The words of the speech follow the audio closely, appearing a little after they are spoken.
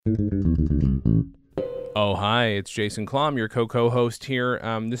Oh, hi, it's Jason Klom, your co-host here.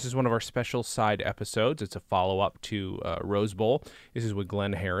 This is one of our special side episodes. It's a follow-up to Rose Bowl. This is with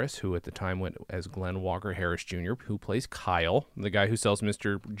Glenn Harris, who at the time went as Glenn Walker Harris Jr., who plays Kyle, the guy who sells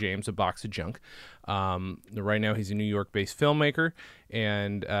Mr. James a box of junk. Right now, he's a New York-based filmmaker,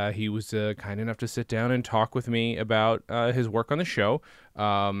 and he was kind enough to sit down and talk with me about his work on the show.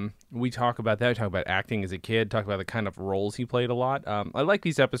 We talk about that. We talk about acting as a kid, talk about the kind of roles he played a lot. I like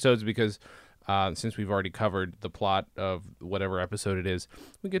these episodes because since we've already covered the plot of whatever episode it is,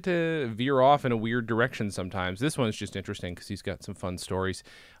 we get to veer off in a weird direction sometimes. This one's just interesting because he's got some fun stories.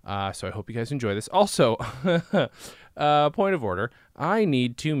 So I hope you guys enjoy this. Also, point of order, I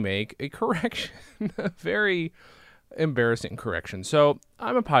need to make a correction, a very embarrassing correction. So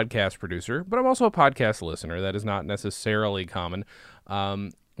I'm a podcast producer, but I'm also a podcast listener. That is not necessarily common.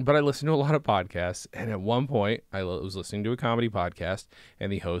 But I listen to a lot of podcasts, and at one point, I was listening to a comedy podcast,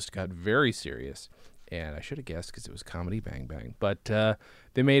 and the host got very serious. And I should have guessed because it was Comedy Bang Bang. But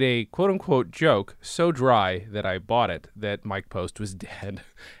they made a quote-unquote joke so dry that I bought it that Mike Post was dead.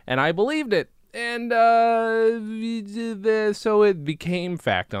 And I believed it. And so it became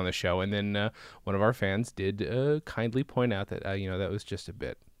fact on the show. And then one of our fans did kindly point out that, that was just a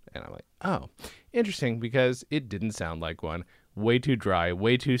bit. And I'm like, oh, interesting, because it didn't sound like one. Way too dry,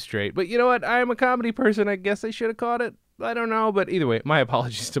 way too straight. But you know what? I'm a comedy person. I guess I should have caught it. I don't know. But either way, my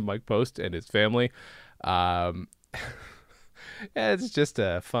apologies to Mike Post and his family. It's just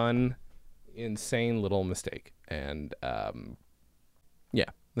a fun, insane little mistake. And yeah,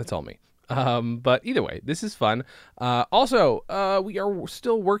 that's all me. But either way, this is fun. Also, we are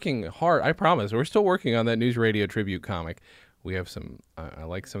still working hard. I promise. We're still working on that News Radio tribute comic. We have I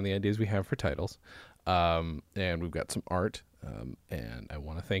like some of the ideas we have for titles. And we've got some art. And I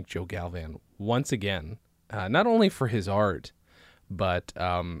want to thank Joe Galvan once again, not only for his art, but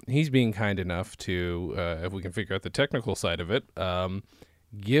he's being kind enough to, if we can figure out the technical side of it,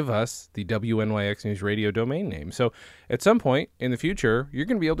 give us the WNYX News Radio domain name. So at some point in the future, you're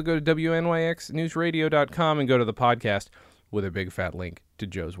going to be able to go to WNYXnewsradio.com and go to the podcast with a big fat link to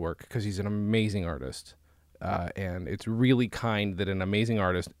Joe's work, because he's an amazing artist. And it's really kind that an amazing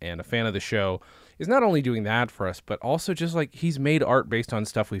artist and a fan of the show is not only doing that for us, but also just like he's made art based on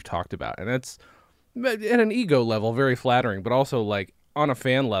stuff we've talked about. And that's at an ego level very flattering, but also like on a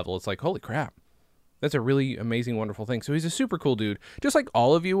fan level, it's like, holy crap, that's a really amazing, wonderful thing. So he's a super cool dude, just like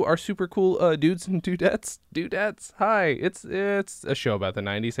all of you are super cool dudes and dudettes. Hi, it's a show about the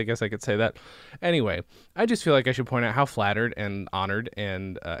 90s. I guess I could say that. Anyway, I just feel like I should point out how flattered and honored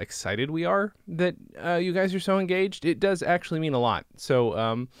and excited we are that you guys are so engaged. It does actually mean a lot.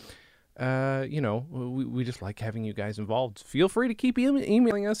 So, we just like having you guys involved. Feel free to keep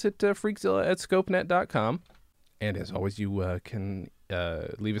emailing us at freakzilla@scopenet.com. And as always, you can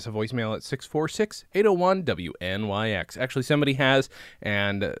leave us a voicemail at 646-801-WNYX. Actually, somebody has,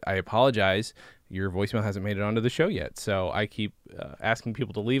 and I apologize. Your voicemail hasn't made it onto the show yet. So I keep asking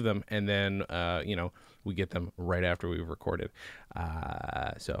people to leave them, and then, we get them right after we've recorded.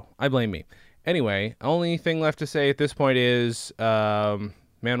 So I blame me. Anyway, only thing left to say at this point is,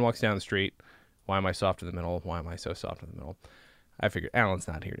 man walks down the street. Why am I soft in the middle? Why am I so soft in the middle? I figured Alan's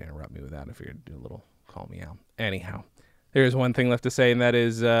not here to interrupt me with that. I figured I'd do a little call me out. Anyhow, there's one thing left to say, and that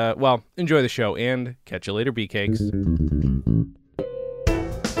is, enjoy the show, and catch you later, B-Cakes.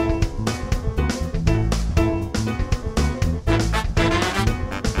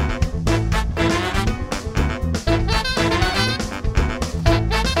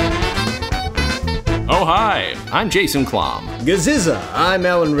 Oh, hi, I'm Jason Klom. Gaziza, I'm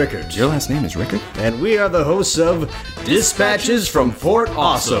Alan Rickards. Your last name is Rickard? And we are the hosts of Dispatches from Fort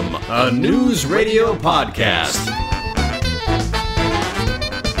Awesome, a news radio podcast.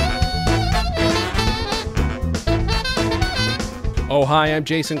 Oh, hi, I'm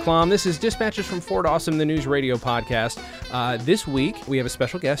Jason Klom. This is Dispatches from Fort Awesome, the news radio podcast. This week, we have a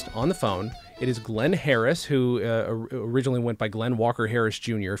special guest on the phone. It is Glenn Harris, who originally went by Glenn Walker Harris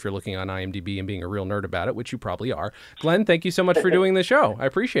Jr., if you're looking on IMDb and being a real nerd about it, which you probably are. Glenn, thank you so much for doing the show. I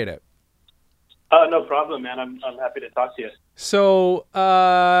appreciate it. No problem, man. I'm happy to talk to you. So,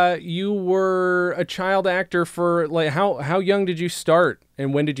 you were a child actor for, like, how young did you start,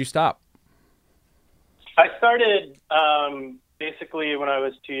 and when did you stop? I started basically when I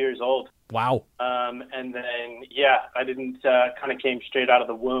was 2 years old. Wow. And then, I didn't kind of came straight out of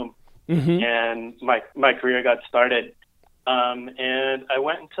the womb. Mm-hmm. And my career got started. And I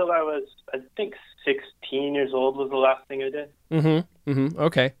went until I was, I think, 16 years old was the last thing I did. Mm-hmm. Mm-hmm.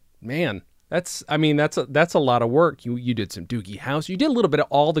 Okay. Man, that's a lot of work. You did some Doogie House. You did a little bit of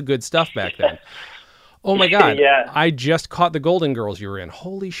all the good stuff back then. Oh my God. Yeah. I just caught the Golden Girls you were in.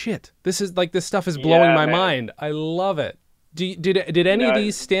 Holy shit. This stuff is blowing Yeah, my man. mind. I love it. Did any of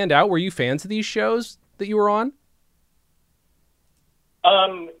these stand out? Were you fans of these shows that you were on?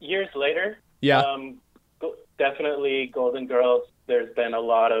 Years later. Yeah. Definitely Golden Girls. There's been a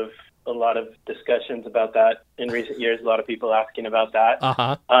lot of discussions about that in recent years. A lot of people asking about that.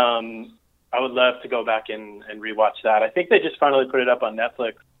 Uh-huh. I would love to go back and rewatch that. I think they just finally put it up on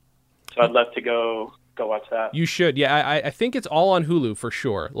Netflix, so I'd love to go watch that. You should. Yeah, I think it's all on Hulu for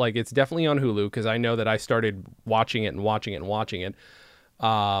sure. Like, it's definitely on Hulu because I know that I started watching it.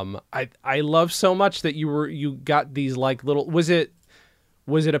 I love so much that you got these like little. Was it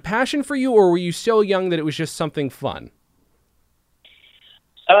a passion for you, or were you so young that it was just something fun?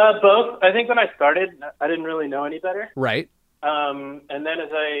 Both. I think when I started, I didn't really know any better. Right. And then as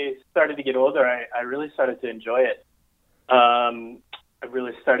I started to get older, I really started to enjoy it. I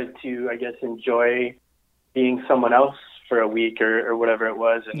really started to, I guess, enjoy being someone else for a week or whatever it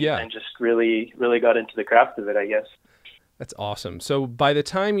was, and just really, really got into the craft of it, I guess. That's awesome. So by the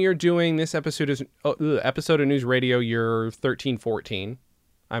time you're doing this episode of News Radio, you're 13, 14.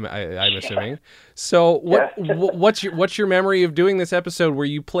 I'm assuming. So what's your memory of doing this episode where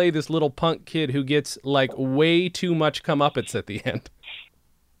you play this little punk kid who gets like way too much comeuppance at the end?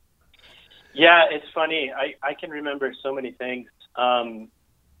 Yeah, it's funny. I can remember so many things. Now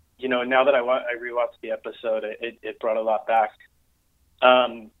that I rewatched the episode, it brought a lot back.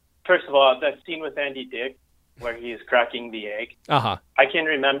 First of all, that scene with Andy Dick where he is cracking the egg. Uh-huh. I can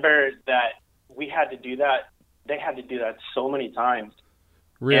remember that we had to do that. They had to do that so many times.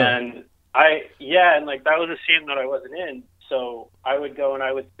 Really? And that was a scene that I wasn't in. So I would go and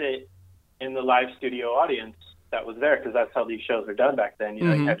I would sit in the live studio audience that was there, because that's how these shows were done back then. You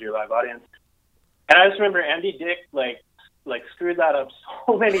had your live audience. And I just remember Andy Dick like screwed that up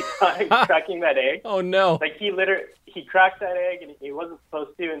so many times cracking that egg. Oh no! Like he cracked that egg and he wasn't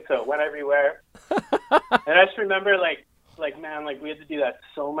supposed to, and so it went everywhere. And I just remember man, we had to do that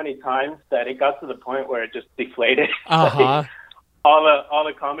so many times that it got to the point where it just deflated. Uh-huh. All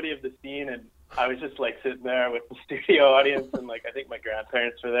the comedy of the scene, and I was just sitting there with the studio audience, and I think my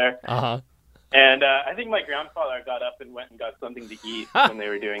grandparents were there. Uh-huh. And I think my grandfather got up and went and got something to eat when they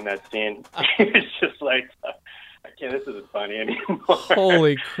were doing that scene. He was just this isn't funny anymore.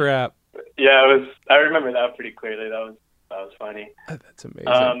 Holy crap. Yeah, I remember that pretty clearly. That was funny. That's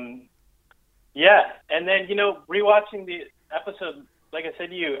amazing. Yeah, and then, rewatching the episode, like I said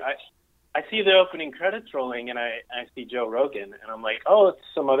to you, I see the opening credits rolling, and I see Joe Rogan, and I'm like, oh, it's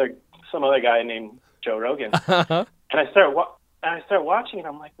some other guy named Joe Rogan. Uh-huh. And I start watching, and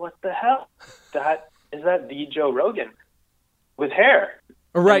I'm like, what the hell? Is that the Joe Rogan with hair?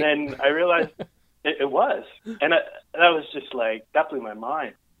 Right. And then I realized it was, and that was just that blew my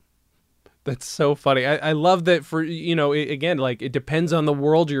mind. That's so funny. I love that for, again, it depends on the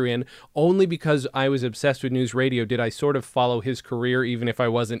world you're in. Only because I was obsessed with News Radio did I sort of follow his career, even if I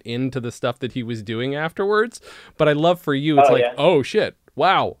wasn't into the stuff that he was doing afterwards. But I love for you, it's oh shit,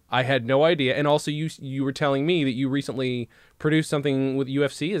 wow, I had no idea. And also you were telling me that you recently produced something with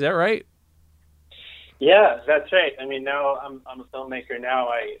UFC. Is that right? Yeah, that's right. I mean, now I'm a filmmaker now.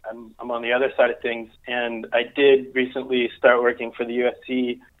 I'm on the other side of things, and I did recently start working for the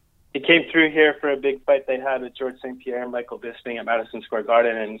UFC. He came through here for a big fight they had with George St. Pierre and Michael Bisping at Madison Square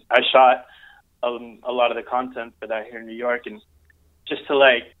Garden, and I shot a lot of the content for that here in New York. And just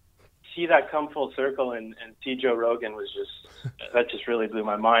to see that come full circle and see Joe Rogan was that just really blew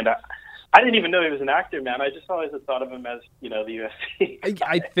my mind. I didn't even know he was an actor, man. I just always had thought of him as, the UFC.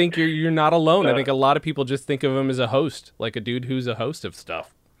 I think you're not alone. I think a lot of people just think of him as a host, like a dude who's a host of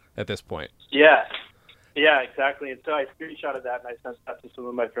stuff at this point. Yeah. Yeah, exactly. And so I screenshotted that, and I sent that to some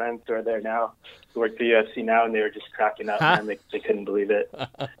of my friends who are there now, who work for UFC now, and they were just cracking up, man. They couldn't believe it.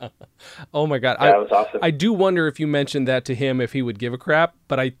 Oh, my God. Yeah, it was awesome. I do wonder if you mentioned that to him, if he would give a crap,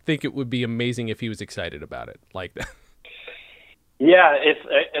 but I think it would be amazing if he was excited about it like that. Yeah,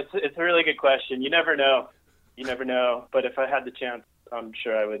 it's a really good question. You never know. But if I had the chance, I'm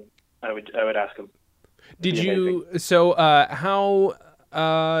sure I would ask him. Did you? So how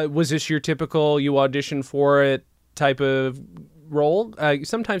was this your typical you audition for it type of role?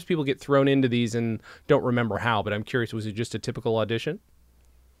 Sometimes people get thrown into these and don't remember how, but I'm curious, was it just a typical audition?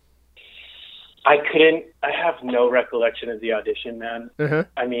 I have no recollection of the audition, man. Uh-huh.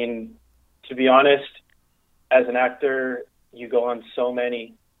 I mean, to be honest, as an actor, you go on so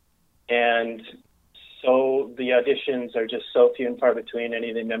many, and so the auditions are just so few and far between any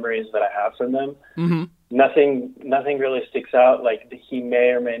of the memories that I have from them. Mm-hmm. Nothing really sticks out. He may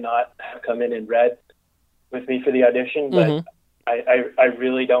or may not have come in and read with me for the audition, but I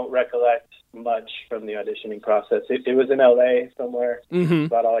really don't recollect much from the auditioning process. It was in LA somewhere. Mm-hmm.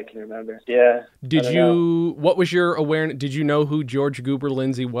 About all I can remember. Yeah. Did you? What was your awareness? Did you know who George Goober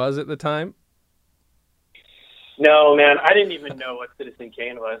Lindsay was at the time? No, man. I didn't even know what Citizen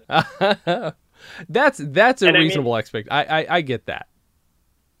Kane was. That's a And reasonable I get that.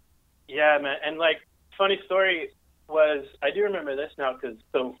 Yeah, man. And like, funny story was, I do remember this now because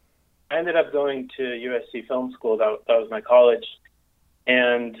I ended up going to USC Film School. That was my college,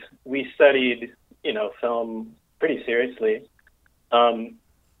 and we studied, film pretty seriously. And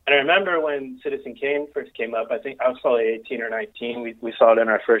I remember when Citizen Kane first came up. I think I was probably 18 or 19. We saw it in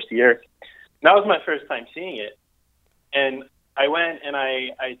our first year. And that was my first time seeing it, and I went and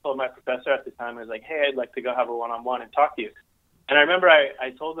I told my professor at the time, I was like, hey, I'd like to go have a one-on-one and talk to you. And I remember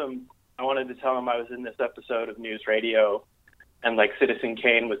I told him I wanted to tell him I was in this episode of News Radio, and like Citizen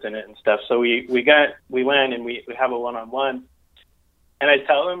Kane was in it and stuff. So we went and we have a one-on-one, and I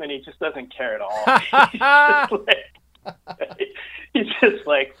tell him, and he just doesn't care at all. He's just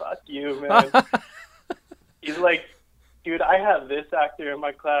like, fuck you, man. He's like, dude, I have this actor in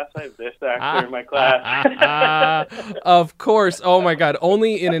my class. I have this actor in my class. Of course. Oh my God.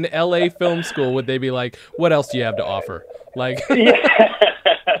 Only in an LA film school would they be like, what else do you have to offer? Like, Yeah.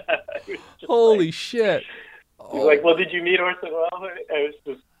 holy shit. He's like, well, did you meet Orson Welles? It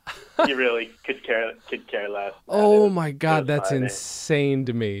was just, he really could care less. Oh my God. That's insane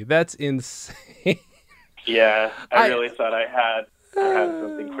to me. That's insane. Yeah. I really thought I had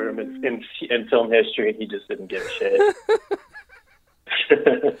something for him in film history, and he just didn't give a shit.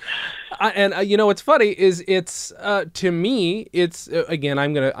 What's funny is it's to me it's again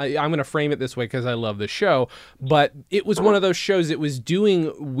I'm gonna frame it this way because I love the show, but it was one of those shows that was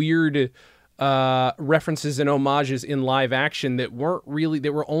doing weird references and homages in live action that were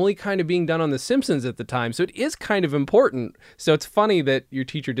only kind of being done on The Simpsons at the time. So it is kind of important. So it's funny that your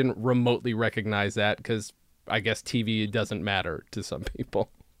teacher didn't remotely recognize that, because I guess TV doesn't matter to some people.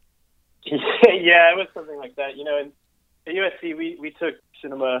 Yeah, it was something like that. In at USC, we took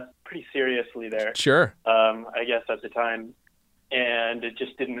cinema pretty seriously there. Sure. I guess at the time, and it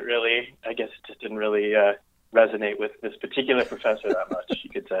just didn't really. Resonate with this particular professor that much, you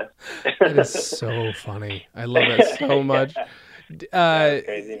could say. That is so funny. I love it so much.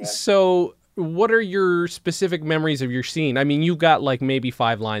 Crazy, man. So what are your specific memories of your scene? I mean, you got like maybe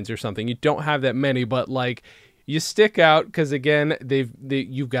 5 lines or something. You don't have that many, but like you stick out because again,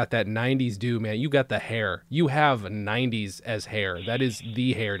 you've got that 90s do, man. You got the hair. You have 90s as hair. That is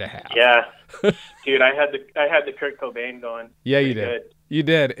the hair to have. Yeah. Dude, I had the Kurt Cobain going. Yeah, you did. Good. You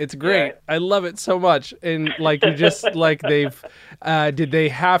did. It's great. Yeah. I love it so much. And like you just like they've did they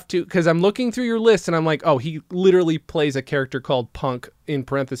have to, because I'm looking through your list and I'm like, oh, he literally plays a character called Punk, in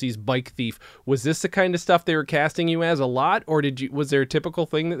parentheses bike thief. Was this the kind of stuff they were casting you as a lot, or was there a typical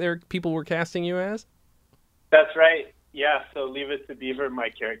thing that people were casting you as? That's right. Yeah, so Leave It to Beaver, my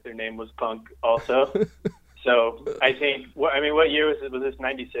character name was Punk also. So I think what year was it? Was this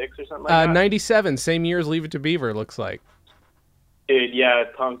 96 or something like that? 97, same year as Leave It to Beaver, it looks like. Dude, yeah,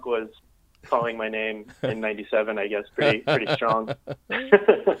 Punk was calling my name in 97, I guess, pretty strong. I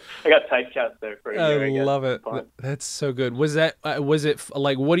got typecast there for a year, I guess. I love it. That's so good. Was it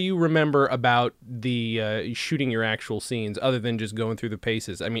like, what do you remember about the shooting your actual scenes other than just going through the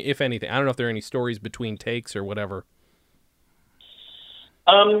paces? I mean, if anything, I don't know if there are any stories between takes or whatever.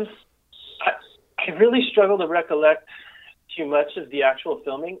 I really struggle to recollect too much of the actual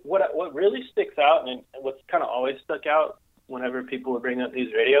filming. What really sticks out, and what's kind of always stuck out whenever people would bring up these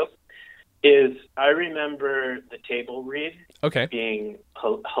videos, is I remember the table read being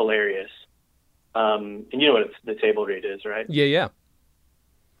hilarious. And you know what the table read is, right? Yeah.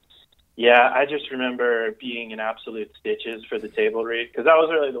 Yeah, I just remember being in absolute stitches for the table read, because that was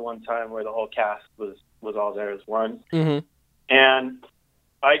really the one time where the whole cast was all there as one. Mm-hmm. And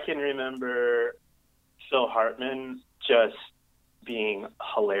I can remember Phil Hartman just being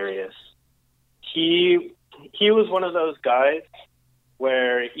hilarious. He was one of those guys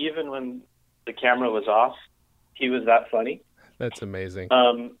where even when the camera was off, he was that funny. That's amazing.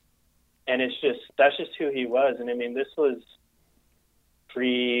 And that's just who he was. And I mean, this was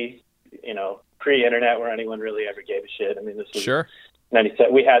pre-internet where anyone really ever gave a shit. I mean, this was sure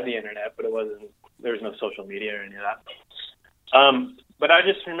 97. We had the internet, but there was no social media or any of that. But I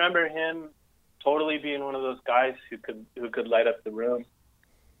just remember him totally being one of those guys who could light up the room.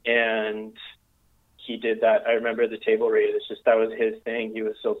 And he did that. I remember the table read. It's just, that was his thing. He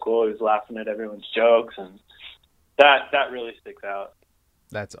was so cool. He was laughing at everyone's jokes, and that really sticks out.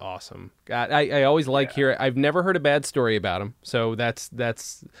 That's awesome. God, I always like hearing. I've never heard a bad story about him, so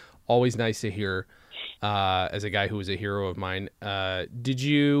that's always nice to hear. as a guy who was a hero of mine. Did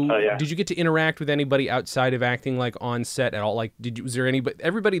you Oh, yeah. did you get to interact with anybody outside of acting, like on set at all? Like, was there anybody?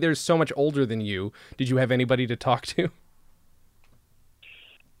 Everybody there's so much older than you. Did you have anybody to talk to?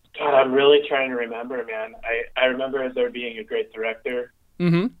 God, I'm really trying to remember, man. I remember there being a great director.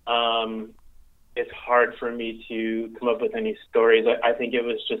 Mm-hmm. It's hard for me to come up with any stories. I think it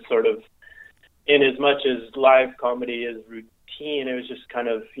was just sort of, in as much as live comedy is routine, it was just kind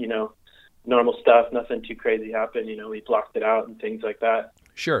of, normal stuff. Nothing too crazy happened. We blocked it out and things like that.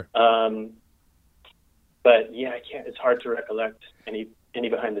 Sure. But yeah, I can't. It's hard to recollect any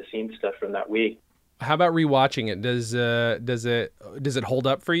behind the scenes stuff from that week. How about rewatching it? Does it hold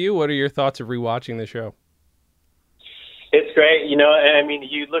up for you? What are your thoughts of rewatching the show? It's great. I mean,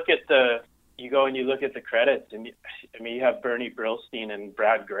 you go and you look at the credits, and you have Bernie Brillstein and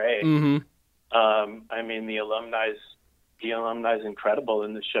Brad Gray. Mm-hmm. I mean, the alumni's incredible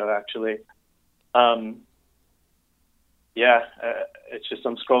in the show, actually. It's just,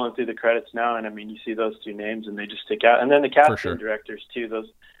 I'm scrolling through the credits now, and I mean, you see those two names, and they just stick out. And then the casting directors too.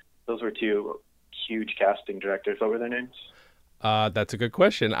 Those were two huge casting directors. What were their names? That's a good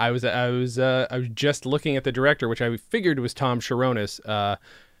question. I was just looking at the director, which I figured was Tom Sharonis,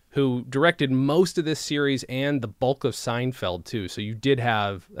 who directed most of this series and the bulk of Seinfeld too. So you did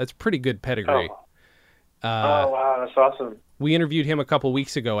have, that's pretty good pedigree. Oh wow, that's awesome. We interviewed him a couple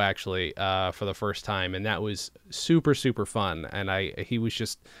weeks ago, actually, for the first time, and that was super, super fun. And he was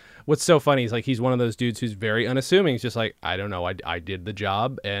just, what's so funny is, like, he's one of those dudes who's very unassuming. He's just like, I don't know, I did the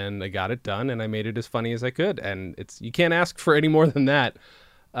job and I got it done and I made it as funny as I could. And you can't ask for any more than that.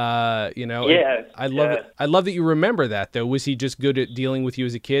 Yeah. I love it. I love that you remember that, though. Was he just good at dealing with you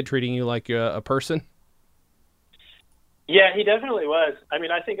as a kid, treating you like a person? Yeah, he definitely was. I mean,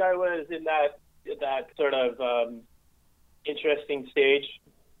 I think I was in that sort of interesting stage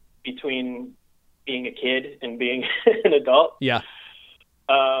between being a kid and being an adult. Yeah.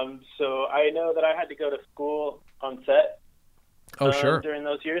 So I know that I had to go to school on set. Oh, sure. During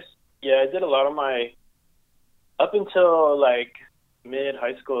those years. Yeah, I did a lot of up until like mid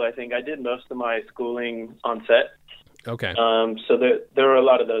high school, I think I did most of my schooling on set. Okay. So there were a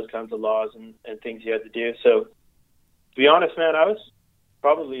lot of those kinds of laws and things you had to do. So to be honest, man, I was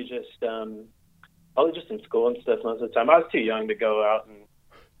probably just in school and stuff most of the time. I was too young to go out and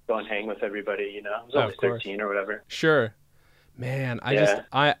go and hang with everybody, I was only 13 or whatever. Sure. Man,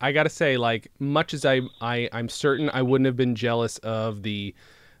 I gotta say, like, much as I'm certain I wouldn't have been jealous of the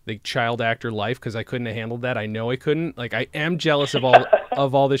child actor life because I couldn't have handled that. I know I couldn't. Like, I am jealous of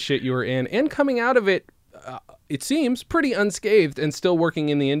all the shit you were in and coming out of it. It seems pretty unscathed and still working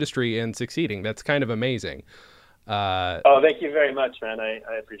in the industry and succeeding. That's kind of amazing. Thank you very much, man. I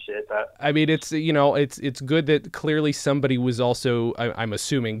appreciate that. I mean, it's it's good that clearly somebody was also, I'm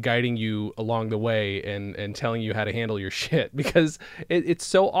assuming, guiding you along the way and telling you how to handle your shit, because it's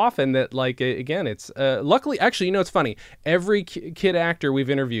so often that, like, again, it's luckily, actually, it's funny. Every kid actor we've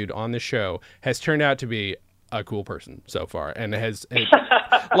interviewed on the show has turned out to be a cool person so far, and has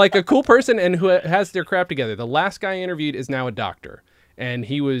like a cool person and who has their crap together. The last guy I interviewed is now a doctor. And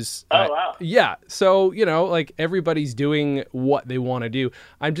he was, wow. Yeah. So, like, everybody's doing what they want to do.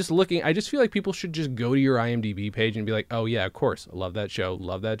 I just feel like people should just go to your IMDb page and be like, oh yeah, of course. I love that show.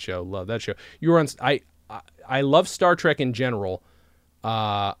 Love that show. Love that show. You were on, I love Star Trek in general.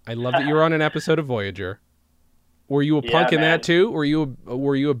 I love that you were on an episode of Voyager. Were you a punk in that too? Were you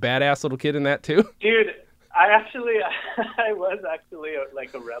a badass little kid in that too? Dude, I was actually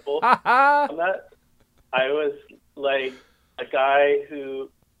like a rebel on that. I was like a guy who,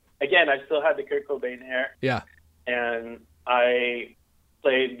 again, I still had the Kurt Cobain hair. Yeah. And I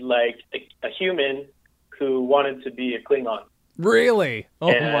played like a human who wanted to be a Klingon. Really?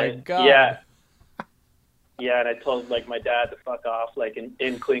 Oh my God. Yeah. Yeah, and I told like my dad to fuck off, like in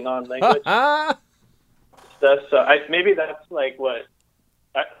Klingon language. So maybe that's like what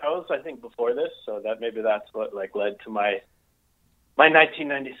I was, I think, before this. So that's what like led to my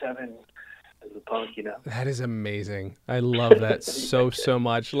 1997 as a punk, That is amazing. I love that so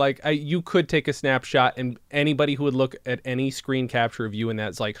much. Like, you could take a snapshot, and anybody who would look at any screen capture of you in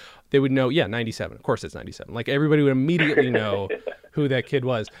that's like, they would know, yeah, 97. Of course it's 97. Like, everybody would immediately know who that kid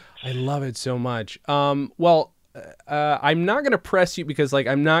was. I love it so much. Well, I'm not going to press you because, like,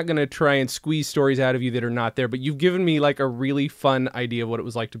 I'm not going to try and squeeze stories out of you that are not there, but you've given me, like, a really fun idea of what it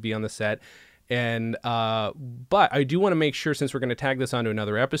was like to be on the set. And but I do want to make sure, since we're going to tag this onto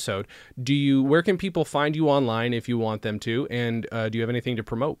another episode, where can people find you online if you want them to? And do you have anything to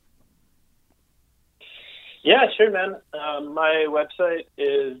promote? Yeah, sure, man. My website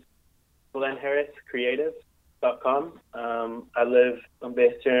is GlennHarrisCreative.com. I'm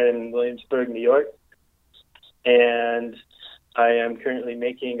based here in Williamsburg, New York. and I am currently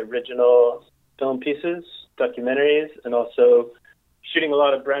making original film pieces, documentaries, and also shooting a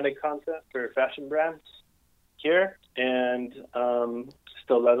lot of branded content for fashion brands here, and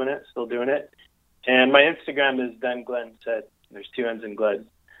still loving it, still doing it. And my Instagram is then Glenn said. There's 2 N's in Glenn,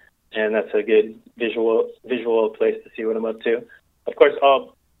 and that's a good visual place to see what I'm up to. Of course,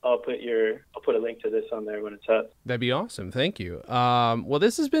 I'll put a link to this on there when it's up. That'd be awesome. Thank you. Well,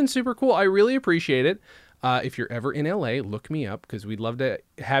 this has been super cool. I really appreciate it. If you're ever in LA, look me up, because we'd love to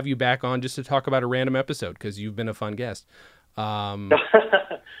have you back on just to talk about a random episode, because you've been a fun guest. But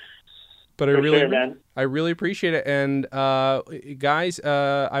I really appreciate it. And guys,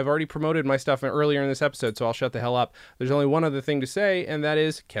 I've already promoted my stuff earlier in this episode, so I'll shut the hell up. There's only one other thing to say, and that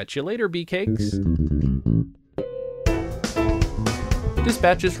is catch you later, B-Cakes.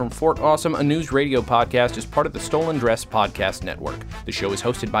 Dispatches from Fort Awesome, a news radio podcast, is part of the Stolen Dress Podcast Network. The show is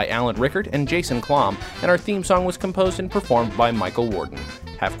hosted by Alan Rickert and Jason Klom, and our theme song was composed and performed by Michael Warden.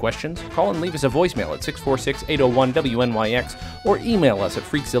 Have questions? Call and leave us a voicemail at 646-801-WNYX or email us at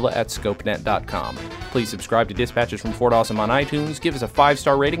freakzilla@scopenet.com. Please subscribe to Dispatches from Fort Awesome on iTunes, give us a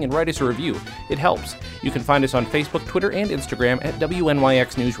 5-star rating, and write us a review. It helps. You can find us on Facebook, Twitter, and Instagram at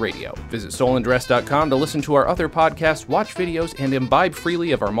WNYX News Radio. Visit stolendress.com to listen to our other podcasts, watch videos, and imbibe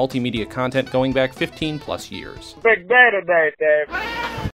freely of our multimedia content going back 15 plus years. Big day today, Dave.